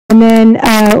and then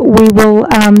we will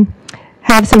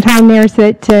have some time there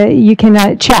so that you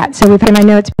can chat. So I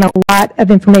know it's been a lot of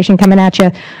information coming at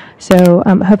you, so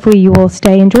hopefully you will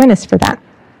stay and join us for that.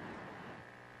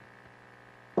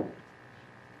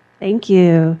 Thank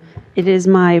you. It is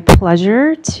my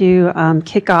pleasure to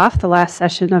kick off the last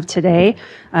session of today,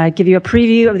 give you a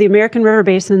preview of the American River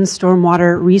Basin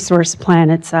Stormwater Resource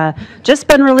Plan. It's just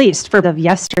been released for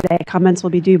yesterday. Comments will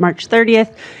be due March 30th.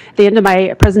 At the end of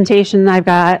my presentation, I've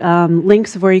got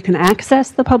links of where you can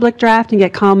access the public draft and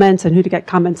get comments and who to get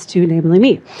comments to, namely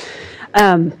me.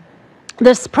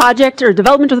 This project, or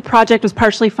development of the project, was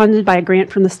partially funded by a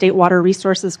grant from the State Water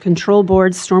Resources Control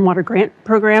Board's Stormwater Grant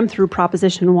Program through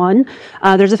Proposition 1.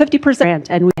 There's a 50%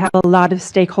 grant, and we have a lot of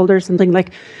stakeholders, something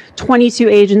like 22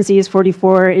 agencies,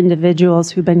 44 individuals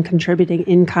who've been contributing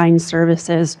in-kind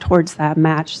services towards that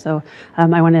match. So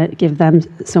I want to give them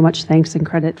so much thanks and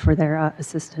credit for their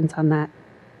assistance on that.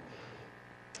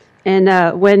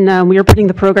 And when we were putting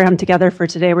the program together for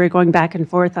today, we were going back and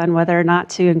forth on whether or not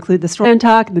to include the storm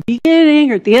talk at the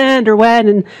beginning or at the end or when.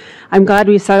 And I'm glad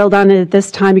we settled on it at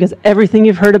this time because everything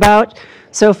you've heard about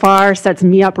so far sets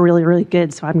me up really, really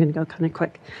good. So I'm going to go kind of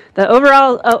quick. The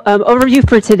overall overview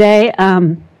for today,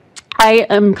 I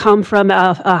come from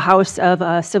a house of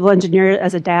a civil engineer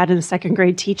as a dad and a second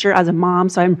grade teacher as a mom,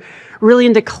 so I'm really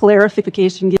into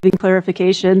clarification, giving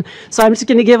clarification. So I'm just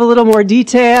going to give a little more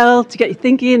detail to get you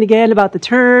thinking again about the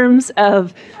terms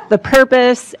of the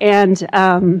purpose and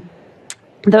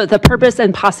the purpose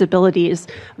and possibilities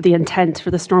of the intent for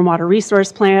the stormwater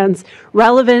resource plans,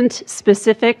 relevant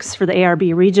specifics for the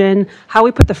ARB region, how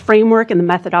we put the framework and the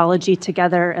methodology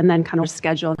together, and then kind of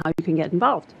schedule and how you can get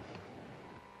involved.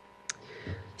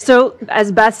 So,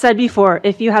 as Beth said before,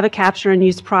 if you have a capture and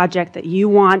use project that you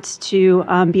want to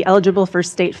be eligible for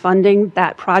state funding,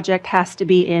 that project has to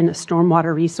be in a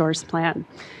stormwater resource plan.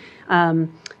 The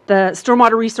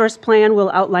stormwater resource plan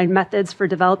will outline methods for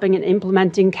developing and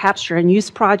implementing capture and use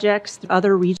projects through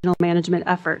other regional management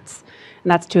efforts,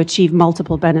 and that's to achieve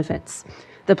multiple benefits.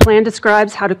 The plan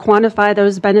describes how to quantify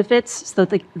those benefits so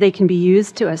that they can be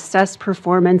used to assess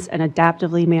performance and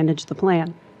adaptively manage the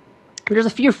plan. There's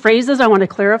a few phrases I want to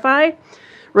clarify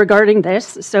regarding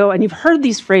this. So, and you've heard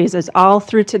these phrases all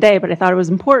through today, but I thought it was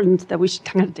important that we should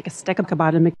kind of take a stick up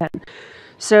about them again.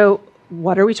 So,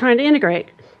 what are we trying to integrate?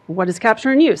 What is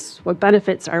capture and use? What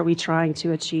benefits are we trying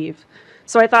to achieve?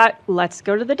 So I thought, let's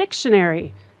go to the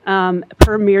dictionary.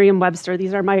 Per Merriam-Webster,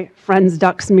 these are my friends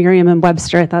Ducks, Merriam and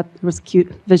Webster. I thought it was a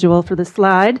cute visual for the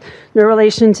slide. No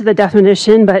relation to the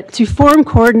definition, but to form,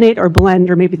 coordinate, or blend,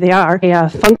 or maybe they are, a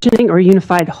functioning or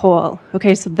unified whole.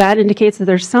 Okay, so that indicates that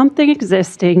there's something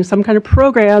existing, some kind of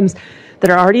programs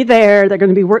that are already there that are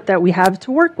going to be that we have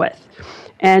to work with.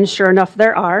 And sure enough,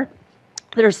 there are.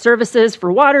 There's services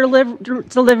for water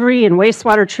delivery and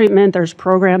wastewater treatment. There's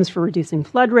programs for reducing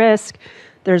flood risk.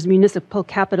 There's municipal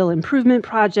capital improvement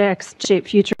projects, shape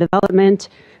future development.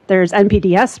 There's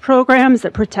NPDES programs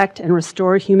that protect and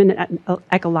restore human and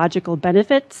ecological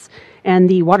benefits, and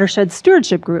the watershed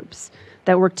stewardship groups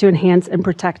that work to enhance and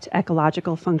protect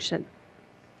ecological function.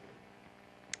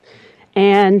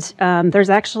 And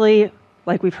there's actually,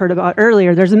 like we've heard about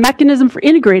earlier, there's a mechanism for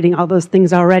integrating all those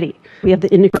things already. We have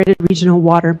the integrated regional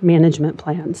water management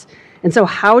plans. And so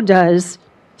how does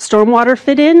stormwater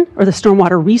fit in, or the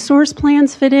stormwater resource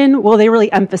plans fit in? Well, they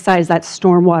really emphasize that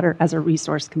stormwater as a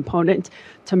resource component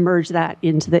to merge that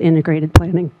into the integrated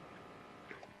planning.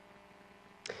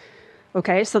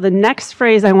 Okay, so the next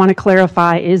phrase I want to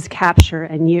clarify is capture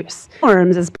and use.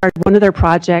 Forums, as part of one of their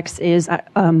projects, is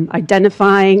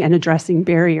identifying and addressing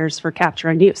barriers for capture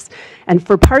and use. And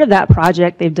for part of that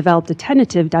project, they've developed a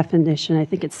tentative definition. I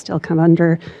think it's still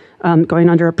going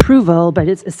under approval, but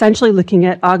it's essentially looking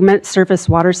at augment surface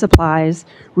water supplies,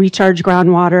 recharge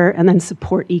groundwater, and then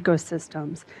support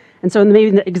ecosystems. And so maybe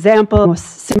the example, most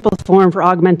simple form for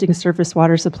augmenting surface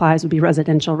water supplies would be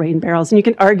residential rain barrels. And you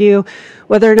can argue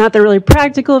whether or not they're really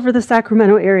practical for the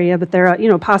Sacramento area, but they're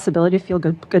a possibility, feel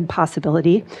good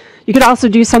possibility. You could also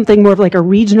do something more of like a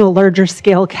regional, larger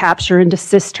scale capture into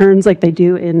cisterns like they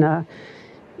do in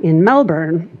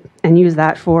Melbourne, and use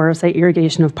that for, say,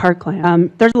 irrigation of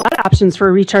parkland. There's a lot of options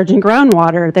for recharging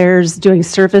groundwater. There's doing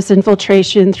surface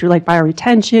infiltration through like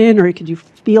bioretention, or you could do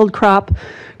field crop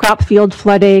field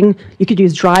flooding. You could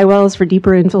use dry wells for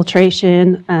deeper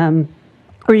infiltration,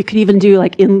 or you could even do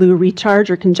like in lieu recharge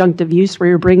or conjunctive use, where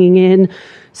you're bringing in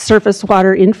surface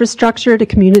water infrastructure to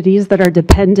communities that are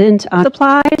dependent on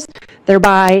supplies.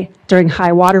 Thereby, during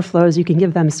high water flows, you can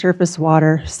give them surface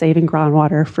water, saving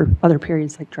groundwater for other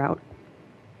periods like drought.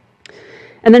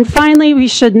 And then finally, we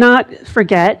should not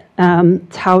forget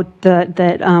how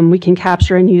we can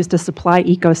capture and use to supply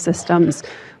ecosystems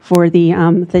for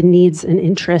the needs and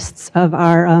interests of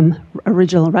our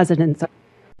original residents.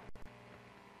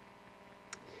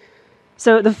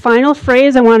 So the final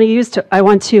phrase I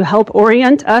want to help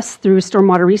orient us through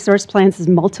stormwater resource plans is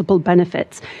multiple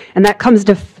benefits. And that comes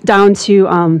down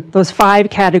to those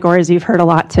 5 categories you've heard a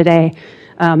lot today.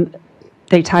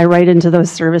 They tie right into those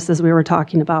services we were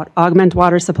talking about: augment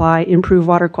water supply, improve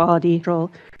water quality,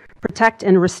 protect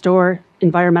and restore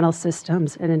environmental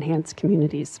systems, and enhance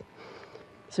communities.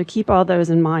 So keep all those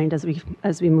in mind as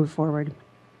we move forward.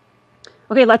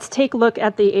 Okay, let's take a look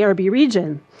at the ARB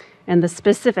region and the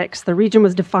specifics. The region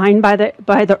was defined by the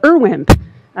IRWMP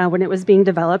when it was being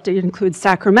developed. It includes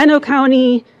Sacramento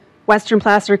County, Western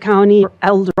Placer County,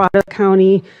 El Dorado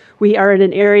County. We are in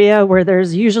an area where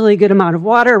there's usually a good amount of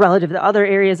water relative to other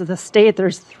areas of the state.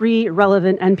 There's 3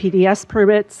 relevant NPDES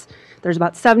permits. There's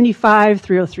about 75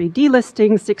 303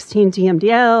 delistings, 16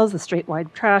 TMDLs, the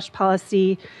statewide trash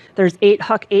policy. There's 8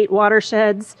 HUC 8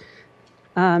 watersheds,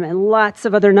 and lots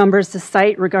of other numbers to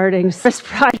cite regarding service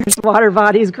providers, water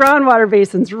bodies, groundwater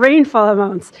basins, rainfall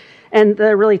amounts. And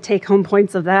the really take-home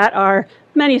points of that are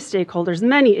many stakeholders,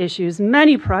 many issues,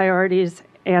 many priorities,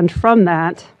 and from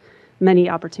that, many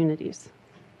opportunities.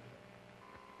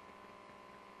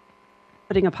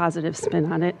 Putting a positive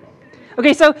spin on it.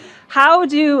 Okay, so how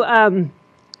do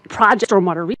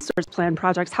stormwater resource plan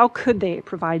projects, how could they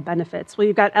provide benefits? Well,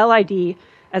 you've got LID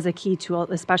as a key tool,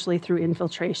 especially through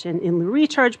infiltration. In-lieu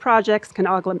recharge projects can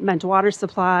augment water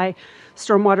supply.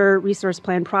 Stormwater resource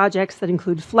plan projects that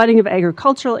include flooding of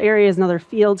agricultural areas and other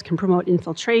fields can promote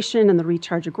infiltration and the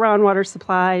recharge of groundwater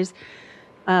supplies.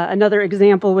 Another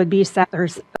example would be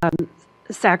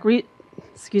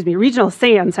Regional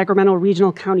SAN, Sacramento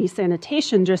Regional County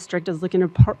Sanitation District, is looking at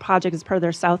a project as part of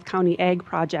their South County Ag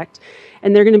project,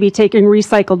 and they're going to be taking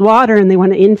recycled water and they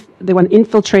want to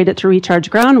infiltrate it to recharge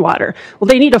groundwater. Well,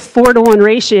 they need a 4-to-1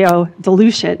 ratio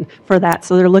dilution for that,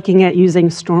 so they're looking at using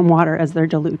stormwater as their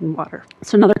diluent water.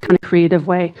 So another kind of creative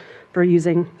way for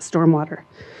using stormwater.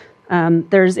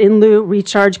 There's in-lieu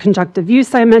recharge conjunctive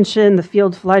use I mentioned, the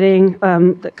field flooding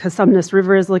that Cosumnes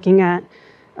River is looking at.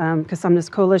 Cosumnes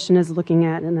Coalition is looking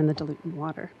at, and then the diluent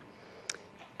water.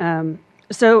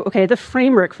 The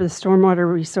framework for the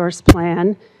Stormwater Resource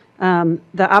Plan,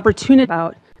 the opportunity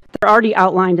they're already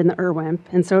outlined in the IRWMP,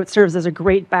 and so it serves as a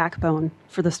great backbone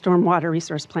for the Stormwater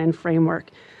Resource Plan framework.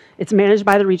 It's managed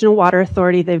by the Regional Water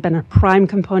Authority. They've been a prime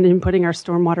component in putting our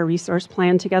Stormwater Resource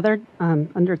Plan together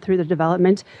through the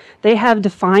development. They have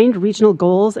defined regional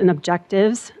goals and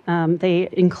objectives. They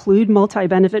include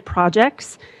multi-benefit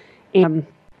projects and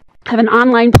have an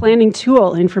online planning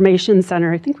tool, information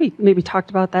center. I think we maybe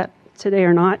talked about that today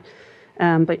or not,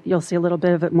 but you'll see a little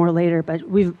bit of it more later. But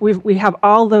we have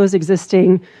all those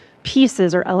existing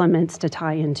pieces or elements to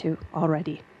tie into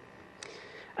already.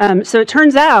 So it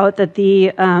turns out that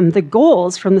the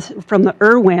goals from the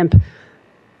IRWMP,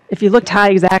 if you look, tie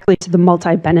exactly to the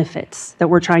multi-benefits that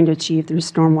we're trying to achieve through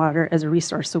stormwater as a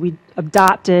resource. So we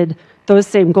adopted those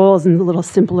same goals in a little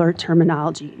simpler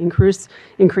terminology: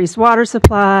 increase water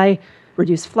supply,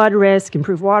 reduce flood risk,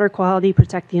 improve water quality,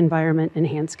 protect the environment,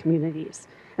 enhance communities.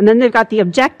 And then they've got the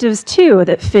objectives too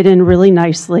that fit in really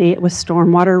nicely with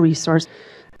stormwater resource.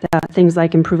 Things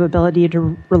like improvability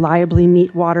to reliably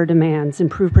meet water demands,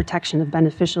 improve protection of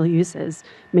beneficial uses,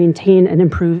 maintain and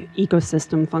improve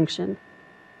ecosystem function.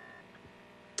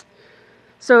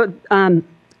 So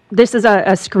this is a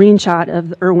screenshot of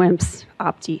the IRWMP's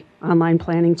OPTI, online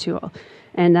planning tool.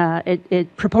 And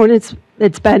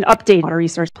it's been updated water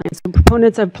resource plans. So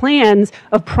proponents of plans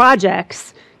of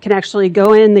projects can actually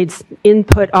go in, they'd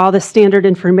input all the standard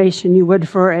information you would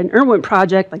for an IRWMP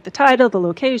project, like the title, the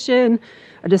location,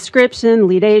 a description,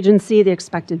 lead agency, the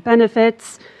expected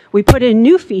benefits. We put in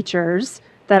new features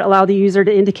that allow the user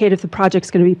to indicate if the project's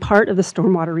going to be part of the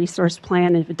stormwater resource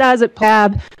plan. And if it does, it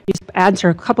you answer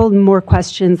a couple more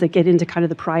questions that get into kind of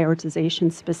the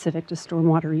prioritization specific to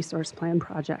stormwater resource plan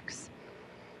projects.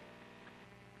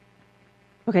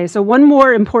 Okay, so one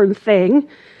more important thing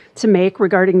to make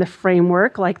regarding the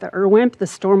framework, like the IRWMP, the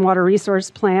Stormwater Resource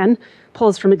Plan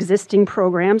pulls from existing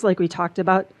programs like we talked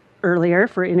about earlier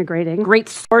for integrating great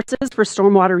sources for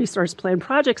stormwater resource plan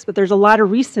projects, but there's a lot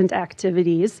of recent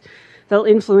activities that'll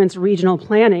influence regional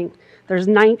planning. There's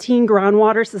 19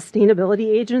 groundwater sustainability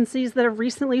agencies that have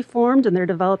recently formed, and they're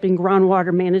developing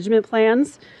groundwater management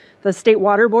plans The State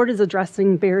Water Board is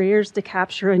addressing barriers to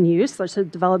capture and use, such as the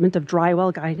development of dry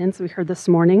well guidance we heard this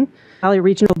morning. Valley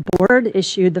Regional Board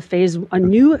issued a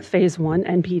new Phase 1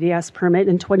 NPDES permit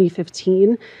in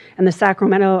 2015, and the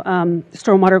Sacramento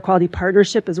Stormwater Quality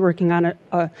Partnership is working on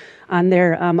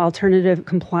their alternative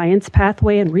compliance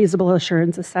pathway and reasonable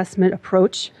assurance assessment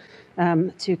approach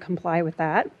to comply with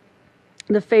that.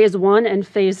 The Phase 1 and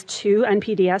Phase 2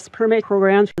 NPDES permit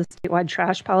programs for the statewide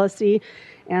trash policy,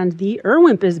 and the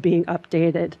IRWIMP is being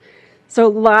updated. So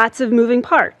lots of moving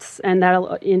parts, and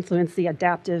that'll influence the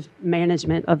adaptive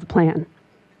management of the plan.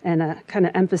 And kind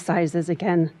of emphasizes,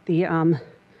 again, the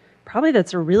probably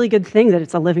that's a really good thing that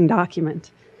it's a living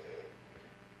document.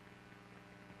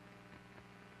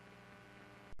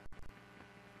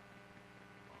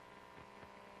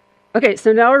 Okay,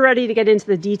 so now we're ready to get into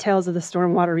the details of the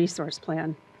Stormwater Resource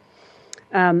Plan.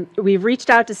 We've reached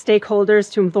out to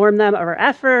stakeholders to inform them of our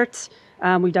efforts.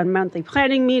 We've done monthly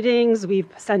planning meetings. We've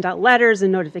sent out letters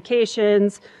and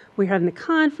notifications. We're having the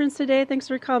conference today. Thanks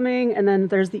for coming. And then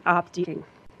there's the opting.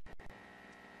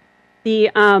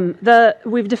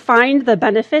 We've defined the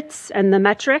benefits and the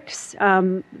metrics.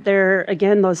 They're,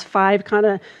 again, those 5 kind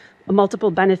of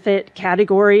multiple benefit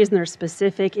categories, and they're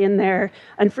specific in there.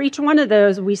 And for each one of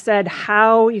those, we said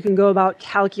how you can go about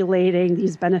calculating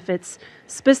these benefits,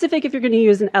 specific if you're going to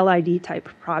use an LID type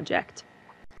project.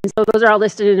 And so those are all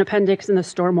listed in appendix in the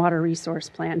Stormwater Resource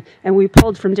Plan. And we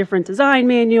pulled from different design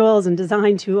manuals and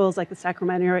design tools like the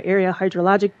Sacramento Area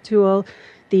Hydrologic Tool,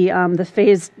 the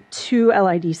Phase 2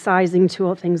 LID sizing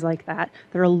tool, things like that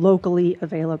are locally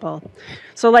available.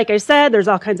 So like I said, there's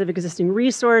all kinds of existing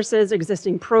resources,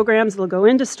 existing programs that will go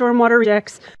into stormwater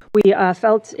projects. We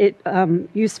felt it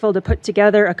useful to put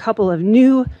together a couple of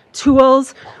new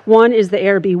tools. One is the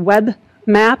ARB web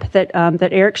map that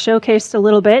Eric showcased a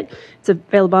little bit. It's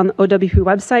available on the OWP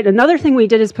website. Another thing we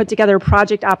did is put together a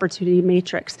project opportunity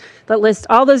matrix that lists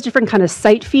all those different kind of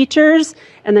site features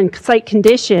and then site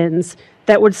conditions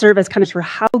that would serve as kind of for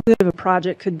how good of a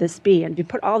project could this be? And if you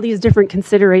put all these different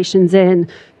considerations in,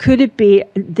 could it be,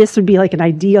 this would be like an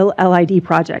ideal LID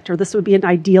project, or this would be an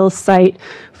ideal site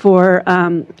for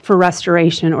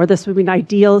restoration, or this would be an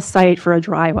ideal site for a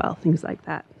dry well, things like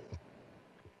that.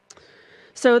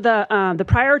 So the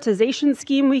prioritization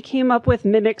scheme we came up with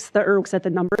mimics the IRWIMP at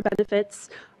the number of benefits,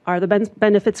 are the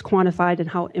benefits quantified, and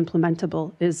how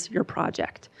implementable is your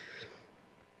project.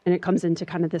 And it comes into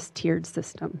kind of this tiered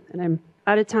system. And I'm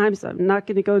out of time, so I'm not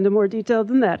going to go into more detail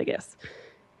than that, I guess.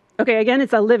 Okay, again,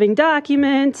 it's a living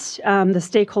document. The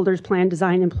stakeholders plan,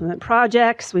 design, implement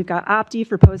projects. We've got OPTI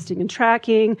for posting and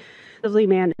tracking. Actively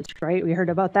managed, right? We heard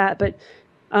about that. But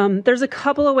there's a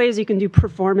couple of ways you can do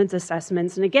performance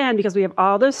assessments. And again, because we have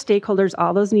all those stakeholders,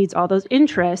 all those needs, all those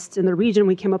interests in the region,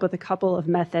 we came up with a couple of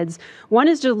methods. One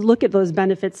is to look at those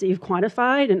benefits that you've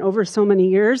quantified, and over so many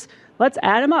years, let's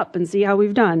add them up and see how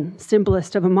we've done.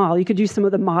 Simplest of them all. You could do some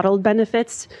of the modeled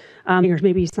benefits, or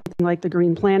maybe something like the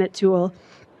Green Planet tool.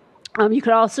 You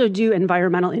could also do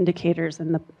environmental indicators,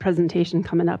 and the presentation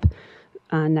coming up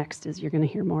next is you're going to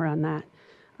hear more on that.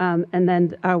 And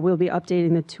then we'll be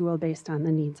updating the tool based on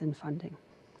the needs and funding.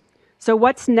 So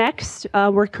what's next?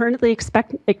 We're currently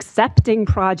accepting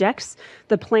projects.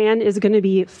 The plan is going to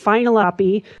be final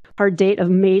copy, our date of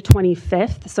May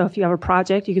 25th. So if you have a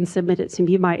project, you can submit it to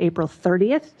me by April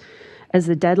 30th as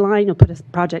the deadline. You'll put a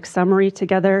project summary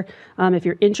together. If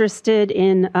you're interested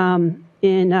in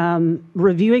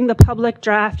reviewing the public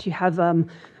draft, you have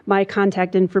my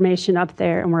contact information up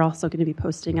there, and we're also going to be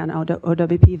posting on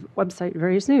OWP website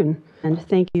very soon. And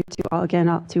thank you to all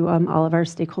of our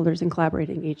stakeholders and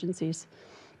collaborating agencies.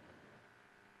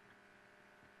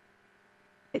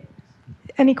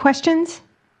 Any questions?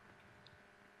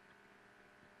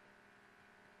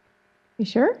 You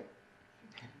sure?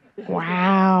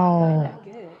 Wow.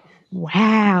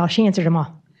 Wow, she answered them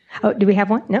all. Oh, do we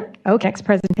have one? No? Okay, next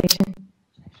presentation.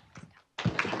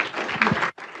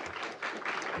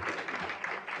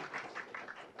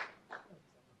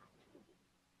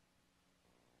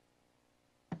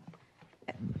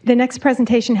 The next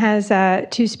presentation has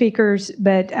 2 speakers,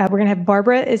 but we're going to have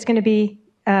Barbara is going to be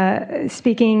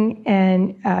speaking,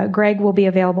 and Greg will be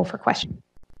available for questions.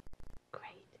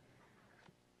 Great.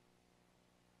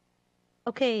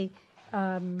 Okay.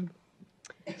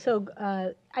 So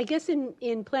I guess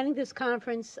in planning this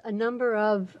conference, a number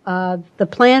of the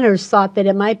planners thought that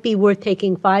it might be worth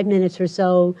taking 5 minutes or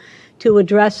so to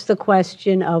address the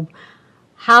question of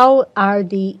how are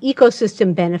the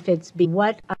ecosystem benefits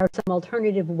what are some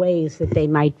alternative ways that they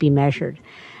might be measured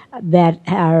that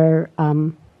are,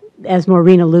 as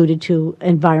Maureen alluded to,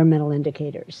 environmental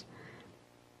indicators.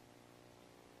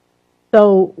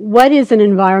 So what is an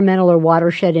environmental or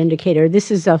watershed indicator?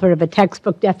 This is a sort of a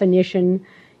textbook definition.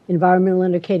 Environmental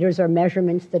indicators are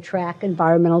measurements that track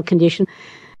environmental conditions.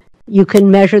 You can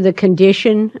measure the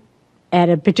condition at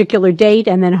a particular date,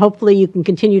 and then hopefully you can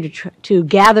continue to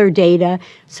gather data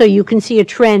so you can see a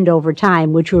trend over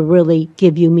time, which will really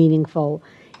give you meaningful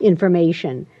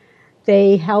information.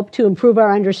 They help to improve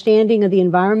our understanding of the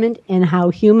environment and how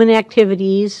human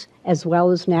activities as well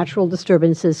as natural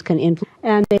disturbances can influence,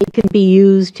 and they can be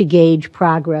used to gauge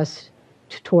progress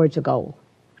towards a goal.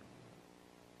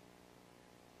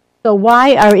 So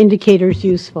why are indicators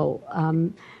useful?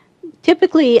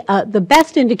 Typically, the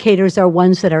best indicators are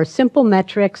ones that are simple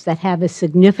metrics that have a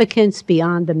significance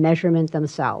beyond the measurement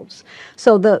themselves.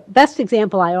 So the best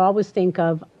example I always think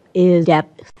of is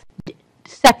depth,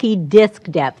 Secchi disk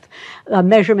depth, a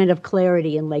measurement of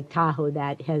clarity in Lake Tahoe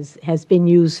that has been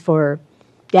used for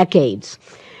decades.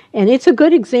 And it's a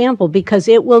good example because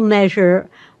it will measure,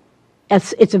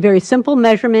 it's a very simple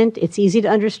measurement, it's easy to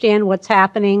understand what's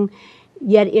happening,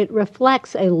 yet it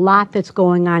reflects a lot that's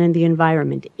going on in the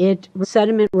environment. It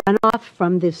sediment runoff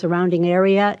from the surrounding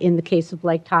area, in the case of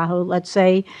Lake Tahoe, let's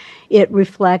say. It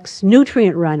reflects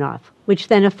nutrient runoff, which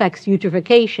then affects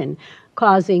eutrophication,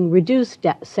 causing reduced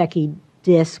Secchi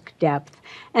disk depth.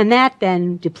 And that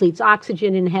then depletes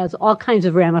oxygen and has all kinds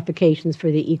of ramifications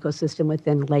for the ecosystem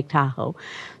within Lake Tahoe.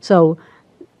 So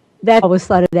that I always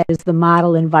thought of that as the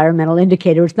model environmental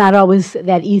indicator. It's not always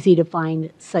that easy to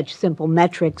find such simple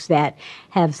metrics that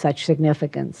have such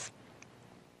significance.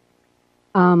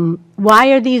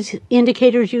 Why are these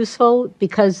indicators useful?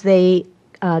 Because they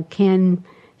can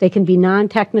be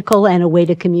non-technical and a way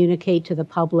to communicate to the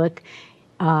public,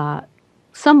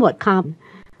 somewhat common.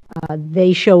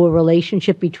 They show a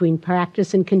relationship between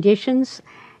practice and conditions,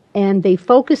 and they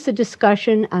focus the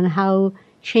discussion on how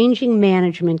changing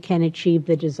management can achieve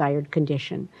the desired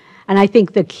condition. And I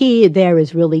think the key there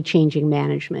is really changing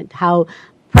management, how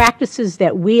practices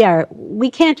that we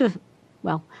can't,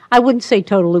 well, I wouldn't say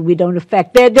totally we don't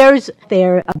affect.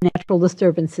 There are natural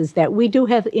disturbances that we do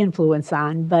have influence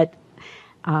on, but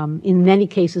in many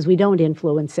cases we don't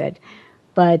influence it.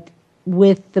 But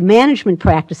with the management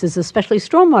practices, especially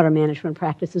stormwater management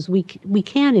practices, we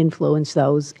can influence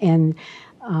those, and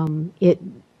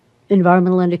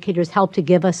environmental indicators help to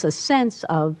give us a sense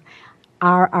of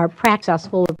our practice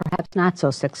successful or perhaps not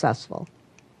so successful.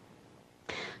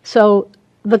 So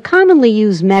the commonly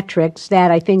used metrics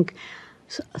that I think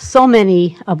so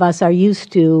many of us are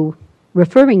used to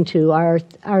referring to are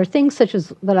things such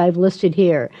as that I've listed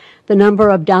here. The number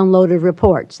of downloaded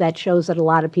reports, that shows that a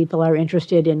lot of people are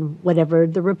interested in whatever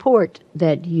the report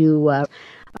that you,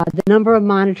 the number of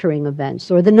monitoring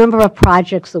events, or the number of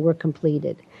projects that were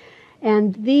completed.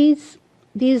 And these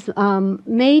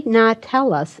may not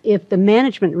tell us if the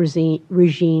management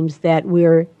regimes that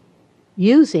we're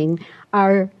using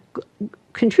are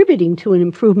contributing to an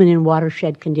improvement in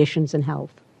watershed conditions and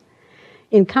health.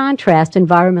 In contrast,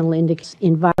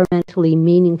 environmentally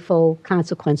meaningful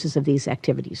consequences of these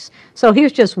activities. So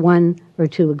here's just one or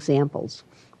two examples.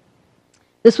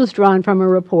 This was drawn from a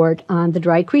report on the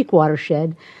Dry Creek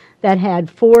watershed that had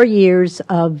 4 years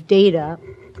of data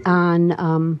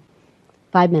on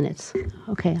 5 minutes.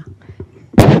 Okay.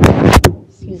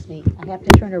 Excuse me, I have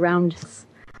to turn around.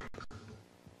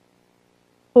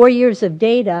 4 years of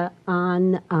data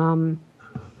on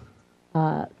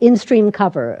in-stream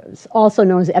covers, also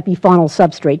known as epifaunal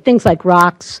substrate, things like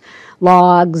rocks,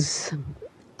 logs,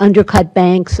 undercut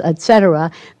banks, etc.,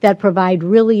 that provide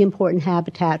really important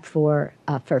habitat for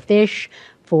fish,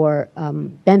 for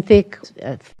benthic.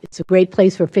 It's a great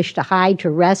place for fish to hide, to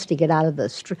rest, to get out of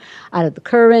the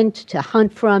current, to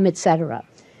hunt from, etc.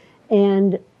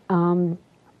 And on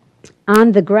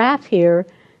the graph here,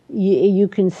 you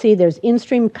can see there's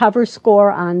in-stream cover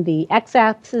score on the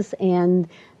x-axis and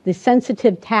the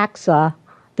sensitive taxa,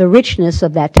 the richness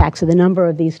of that taxa, the number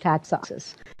of these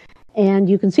taxa. And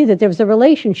you can see that there's a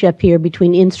relationship here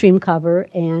between in-stream cover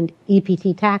and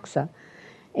EPT taxa.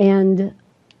 And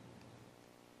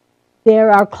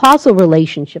there are causal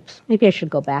relationships. Maybe I should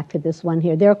go back to this one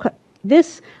here.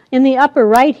 This, in the upper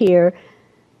right here,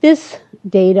 this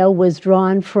data was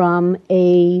drawn from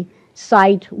a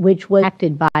site which was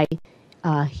affected by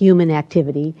human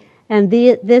activity. And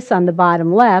this on the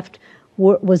bottom left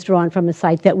was drawn from a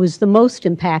site that was the most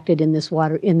impacted in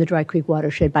the Dry Creek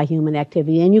watershed by human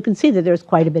activity. And you can see that there's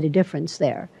quite a bit of difference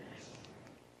there.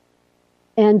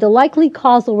 And the likely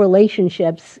causal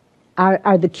relationships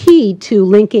are the key to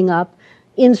linking up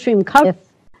in-stream cover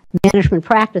management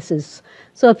practices.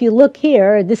 So if you look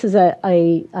here, this is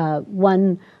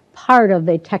one part of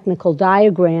a technical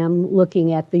diagram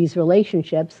looking at these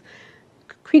relationships.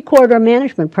 creek corridor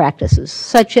management practices,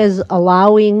 such as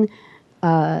allowing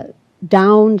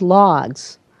downed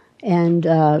logs and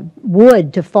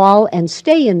wood to fall and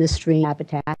stay in the stream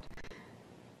habitat,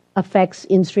 affects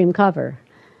in-stream cover.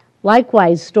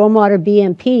 Likewise, stormwater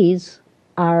BMPs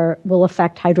will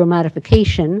affect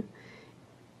hydromodification.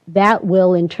 That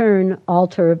will in turn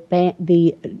alter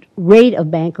the rate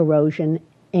of bank erosion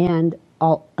and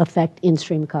affect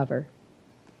in-stream cover.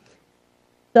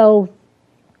 So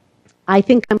I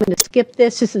think I'm going to skip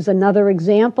this. This is another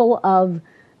example of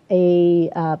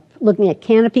looking at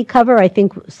canopy cover. I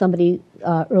think somebody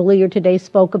earlier today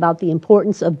spoke about the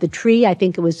importance of the tree. I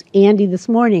think it was Andy this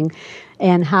morning,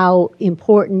 and how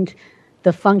important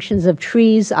the functions of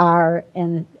trees are,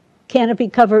 and canopy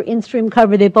cover, in-stream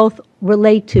cover, they both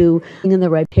relate to in the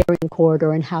riparian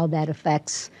corridor and how that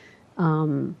affects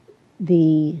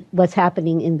what's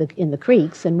happening in the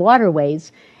creeks and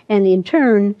waterways, and in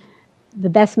turn, the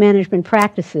best management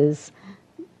practices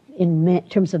in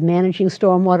terms of managing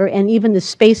stormwater, and even the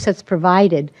space that's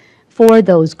provided for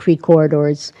those creek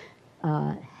corridors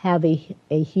have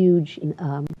a huge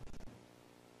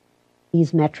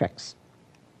these metrics.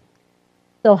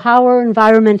 So how are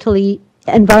environmental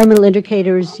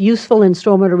indicators useful in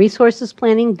stormwater resources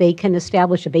planning? They can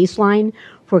establish a baseline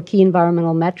for key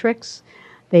environmental metrics.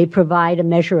 They provide a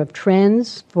measure of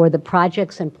trends for the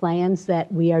projects and plans that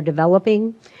we are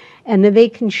developing. And then they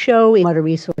can show a water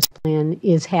resource plan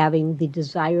is having the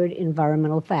desired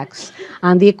environmental effects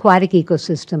on the aquatic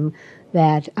ecosystem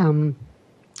that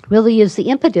really is the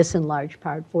impetus in large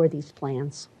part for these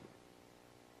plans.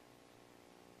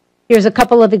 Here's a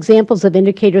couple of examples of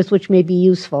indicators which may be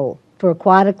useful. For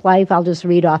aquatic life, I'll just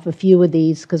read off a few of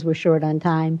these because we're short on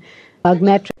time.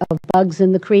 Metric of bugs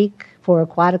in the creek for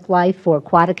aquatic life, for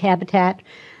aquatic habitat.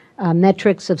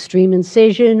 Metrics of stream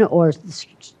incision or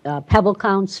pebble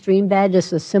count, stream bed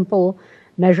is a simple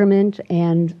measurement,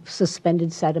 and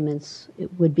suspended sediments, it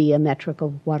would be a metric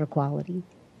of water quality.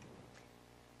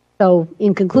 So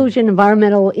in conclusion,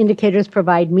 environmental indicators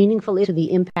provide meaningful insight to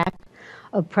the impact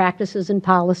of practices and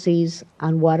policies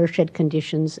on watershed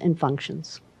conditions and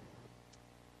functions.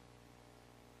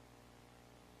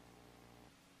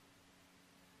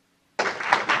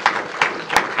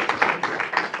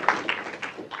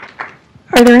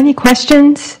 Are there any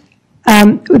questions?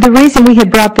 The reason we had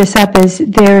brought this up is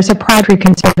there's a private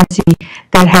conservancy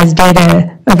that has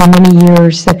data over many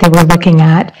years that they were looking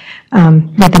at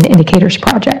with an indicators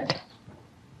project.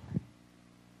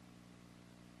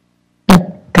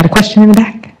 Got a question in the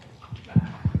back?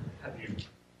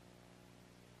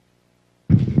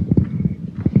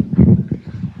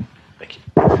 Thank you.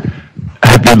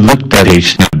 Have you looked at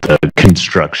the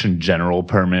construction general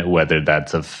permit, whether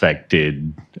that's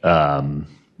affected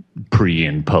pre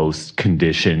and post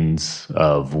conditions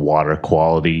of water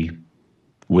quality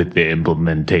with the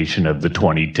implementation of the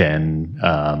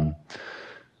 2010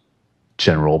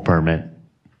 general permit?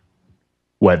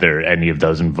 Whether any of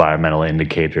those environmental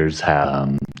indicators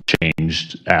have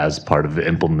changed as part of the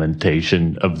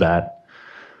implementation of that?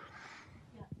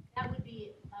 Yeah, that would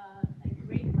be a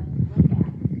great one to look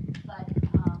at, but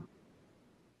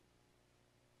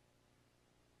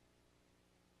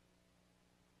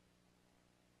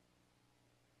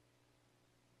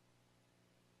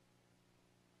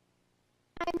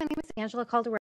Hi, my name is Angela Calderon.